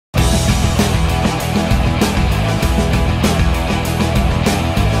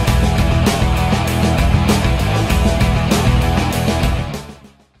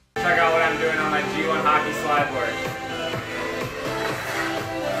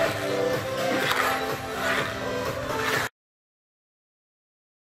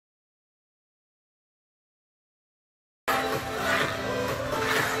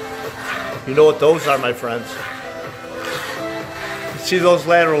You know what those are, my friends. See those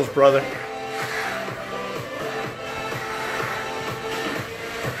laterals, brother.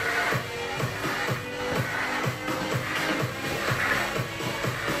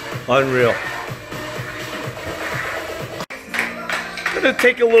 Unreal. I'm going to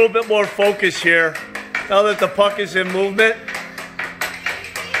take a little bit more focus here now that the puck is in movement.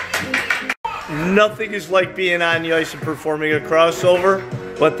 Nothing is like being on the ice and performing a crossover,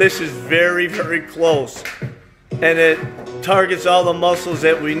 but this is very, very close. And it targets all the muscles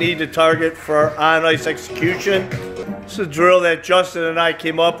that we need to target for our on-ice execution. This is a drill that Justin and I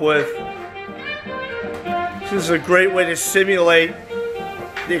came up with. This is a great way to simulate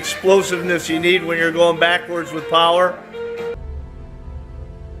the explosiveness you need when you're going backwards with power.